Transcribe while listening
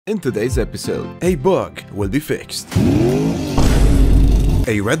In today's episode, a bug will be fixed.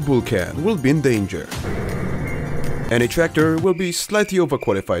 A Red Bull can will be in danger. And a tractor will be slightly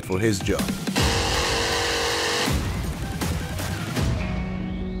overqualified for his job.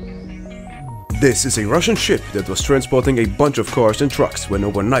 This is a Russian ship that was transporting a bunch of cars and trucks when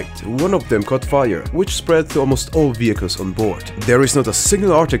overnight one of them caught fire, which spread to almost all vehicles on board. There is not a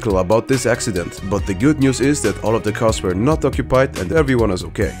single article about this accident, but the good news is that all of the cars were not occupied and everyone is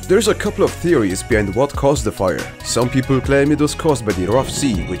okay. There's a couple of theories behind what caused the fire. Some people claim it was caused by the rough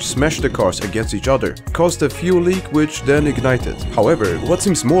sea, which smashed the cars against each other, caused a fuel leak which then ignited. However, what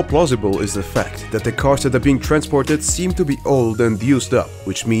seems more plausible is the fact that the cars that are being transported seem to be old and used up,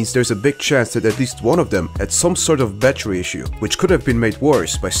 which means there's a big chance that at least one of them had some sort of battery issue, which could have been made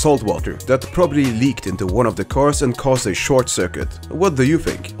worse by salt water that probably leaked into one of the cars and caused a short circuit. What do you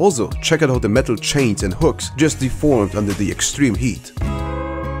think? Also, check out how the metal chains and hooks just deformed under the extreme heat.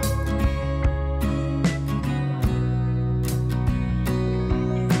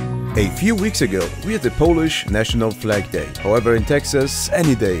 A few weeks ago, we had the Polish National Flag Day. However, in Texas,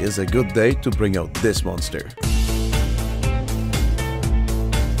 any day is a good day to bring out this monster.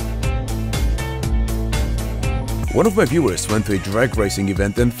 One of my viewers went to a drag racing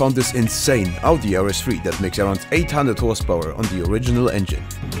event and found this insane Audi RS3 that makes around 800 horsepower on the original engine.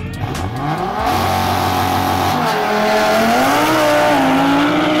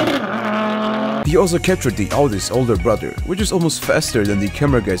 He also captured the Audi's older brother, which is almost faster than the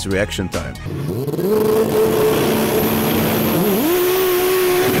camera guy's reaction time.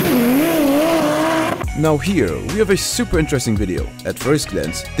 Now here, we have a super interesting video. At first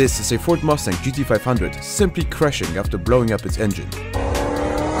glance, this is a Ford Mustang GT500 simply crashing after blowing up its engine.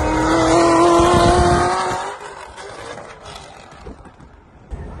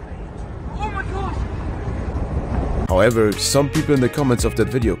 However, some people in the comments of that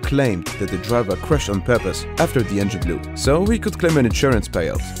video claimed that the driver crashed on purpose after the engine blew, so he could claim an insurance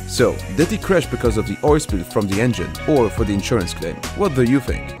payout. So, did he crash because of the oil spill from the engine or for the insurance claim? What do you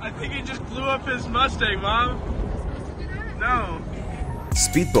think? I think he just blew up his Mustang, Mom. No.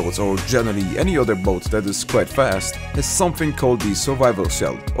 Speedboats, or generally any other boat that is quite fast, has something called the survival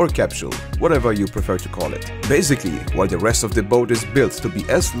shell or capsule, whatever you prefer to call it. Basically, while the rest of the boat is built to be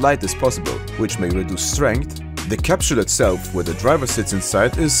as light as possible, which may reduce strength, the capsule itself, where the driver sits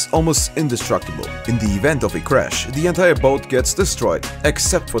inside, is almost indestructible. In the event of a crash, the entire boat gets destroyed,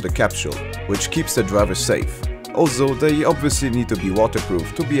 except for the capsule, which keeps the driver safe. Also, they obviously need to be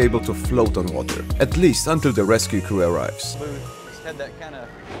waterproof to be able to float on water, at least until the rescue crew arrives. Just had that kind of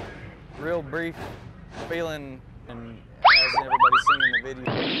real brief feeling, and as everybody's seen in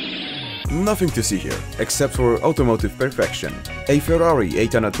the video. Nothing to see here, except for automotive perfection. A Ferrari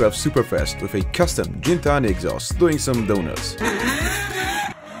 812 Superfast with a custom Gintani exhaust doing some donuts.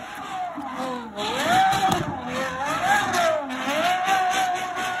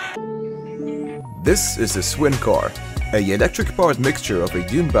 This is the Swincar, an electric-powered mixture of a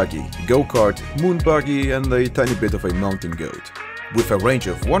dune buggy, go-kart, moon buggy and a tiny bit of a mountain goat. With a range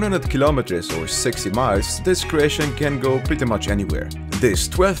of 100 kilometers or 60 miles, this creation can go pretty much anywhere. This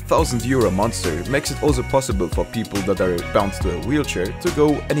 12,000 euro monster makes it also possible for people that are bound to a wheelchair to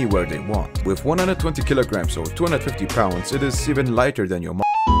go anywhere they want. With 120 kilograms or 250 pounds, it is even lighter than your mom.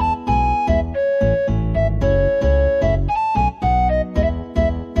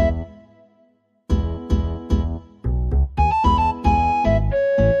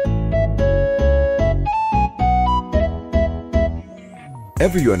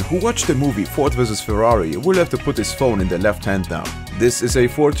 Everyone who watched the movie Ford vs Ferrari will have to put his phone in the left hand now. This is a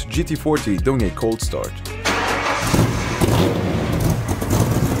Ford GT40 doing a cold start.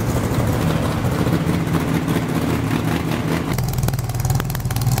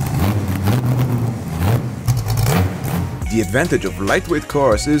 The advantage of lightweight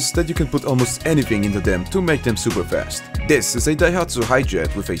cars is that you can put almost anything into them to make them super fast. This is a Daihatsu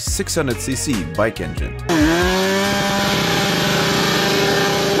Hijet with a 600cc bike engine.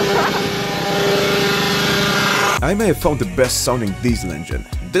 I may have found the best sounding diesel engine.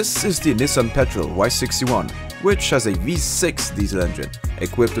 This is the Nissan Patrol Y61, which has a V6 diesel engine.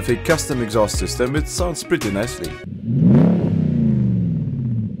 Equipped with a custom exhaust system, it sounds pretty nicely.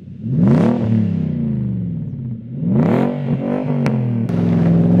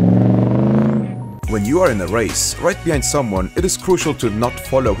 When you are in a race, right behind someone, it is crucial to not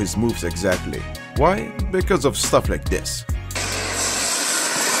follow his moves exactly. Why? Because of stuff like this.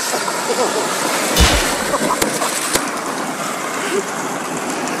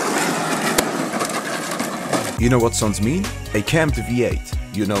 You know what sounds mean? A camped V8.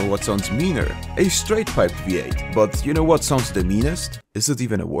 You know what sounds meaner? A straight-piped V8. But you know what sounds the meanest? Is it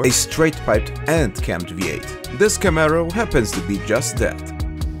even a word? A straight-piped and camped V8. This Camaro happens to be just that.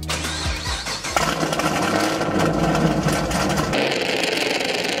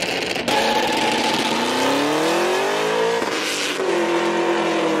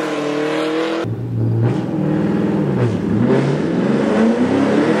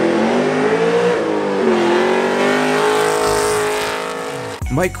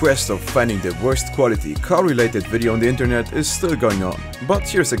 My quest of finding the worst quality car-related video on the internet is still going on, but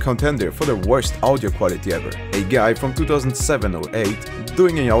here's a contender for the worst audio quality ever. A guy from 2007 or 8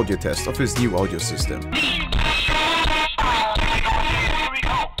 doing an audio test of his new audio system.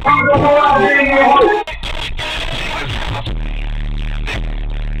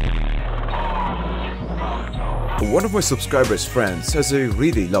 One of my subscribers' friends has a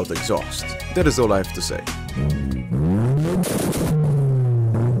really loud exhaust. That is all I have to say.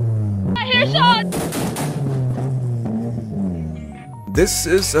 This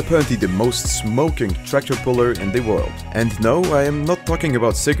is apparently the most smoking tractor puller in the world. And no, I am not talking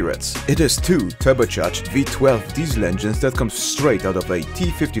about cigarettes. It has two turbocharged V12 diesel engines that come straight out of a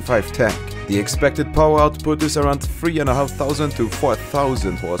T55 tank. The expected power output is around 3,500 to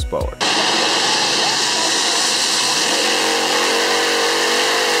 4,000 horsepower.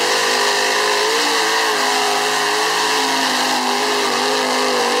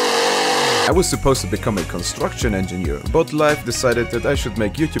 I was supposed to become a construction engineer, but life decided that I should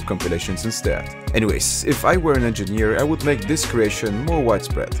make YouTube compilations instead. Anyways, if I were an engineer, I would make this creation more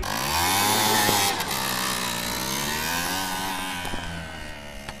widespread.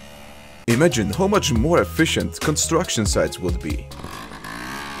 Imagine how much more efficient construction sites would be.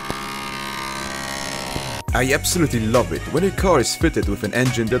 I absolutely love it when a car is fitted with an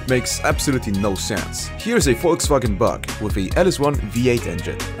engine that makes absolutely no sense. Here's a Volkswagen Bug with a LS1 V8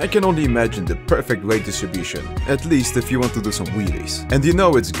 engine. I can only imagine the perfect weight distribution, at least if you want to do some wheelies. And you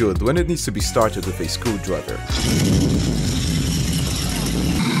know it's good when it needs to be started with a screwdriver.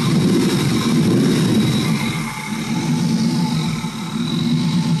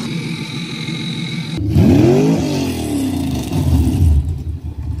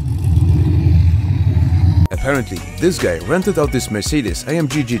 Apparently, this guy rented out this Mercedes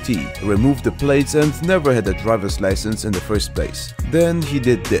AMG GT, removed the plates and never had a driver's license in the first place. Then he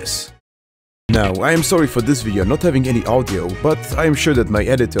did this. Now, I am sorry for this video not having any audio, but I am sure that my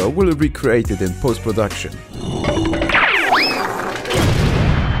editor will recreate it in post-production.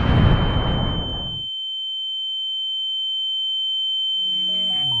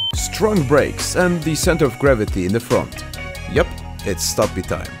 Strong brakes and the center of gravity in the front. Yup, it's stoppie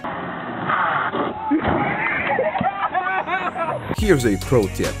time. Here's a pro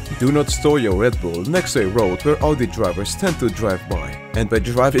tip. Do not store your Red Bull next to a road where Audi drivers tend to drive by. And by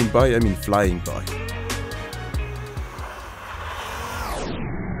driving by, I mean flying by.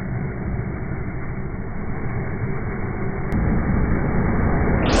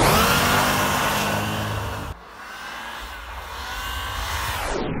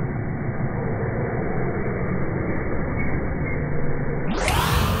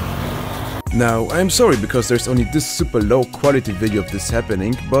 Now, I'm sorry because there's only this super low quality video of this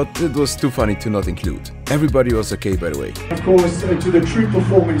happening, but it was too funny to not include. Everybody was okay, by the way. Of course, to the true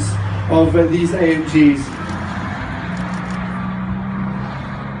performance of these AMGs.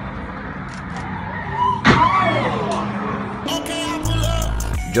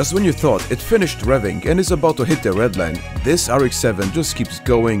 Just when you thought it finished revving and is about to hit the red line, this RX-7 just keeps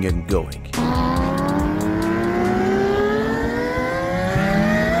going and going.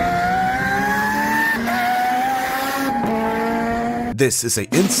 This is an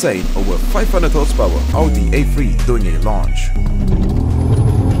insane over 500 horsepower Audi A3 doing a launch.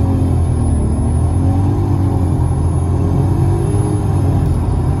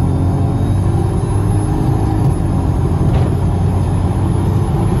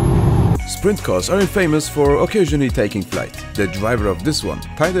 Sprint cars are infamous for occasionally taking flight. The driver of this one,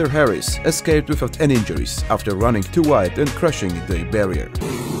 Tyler Harris, escaped without any injuries after running too wide and crashing the barrier.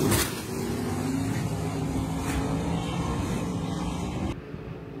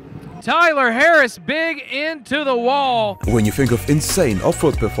 Tyler Harris, big into the wall. When you think of insane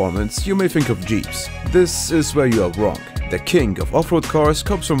off-road performance, you may think of Jeeps. This is where you are wrong. The king of off-road cars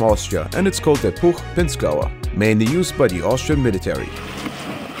comes from Austria and it's called the Puch Pinzgauer, mainly used by the Austrian military.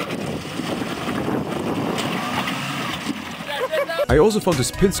 I also found this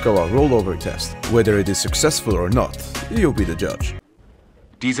Pinzgauer rollover test. Whether it is successful or not, you'll be the judge.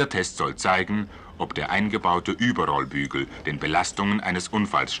 Dieser Test soll zeigen, ob der eingebaute Überrollbügel den Belastungen eines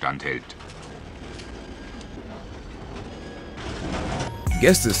Unfalls standhält.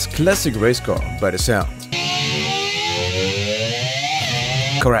 Guess this classic race car by the sound.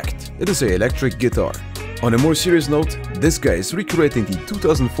 Correct, it is an electric guitar. On a more serious note, this guy is recreating the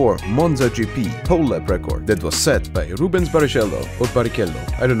 2004 Monza GP pole lap record that was set by Rubens Barrichello or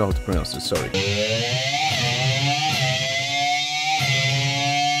Barrichello. I don't know how to pronounce this, sorry.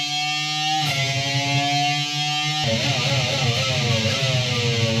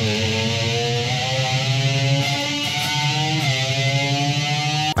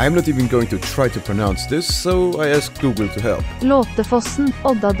 I'm not even going to try to pronounce this, so I asked Google to help. Låtefossen,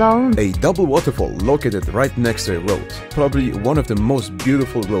 Oddadalen. A double waterfall located right next to a road. Probably one of the most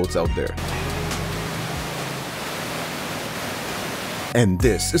beautiful roads out there. And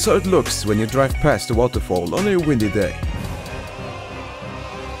this is how it looks when you drive past the waterfall on a windy day.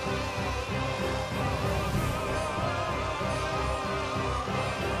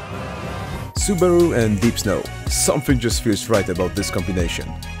 Subaru and deep snow. Something just feels right about this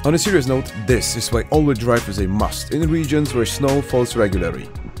combination. On a serious note, this is why all-wheel drive is a must in regions where snow falls regularly.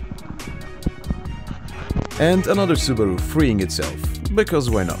 And another Subaru freeing itself, because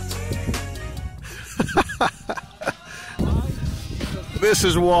why not? This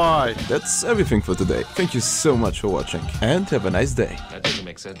is why. That's everything for today. Thank you so much for watching, and have a nice day. That doesn't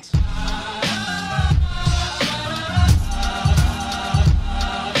make sense.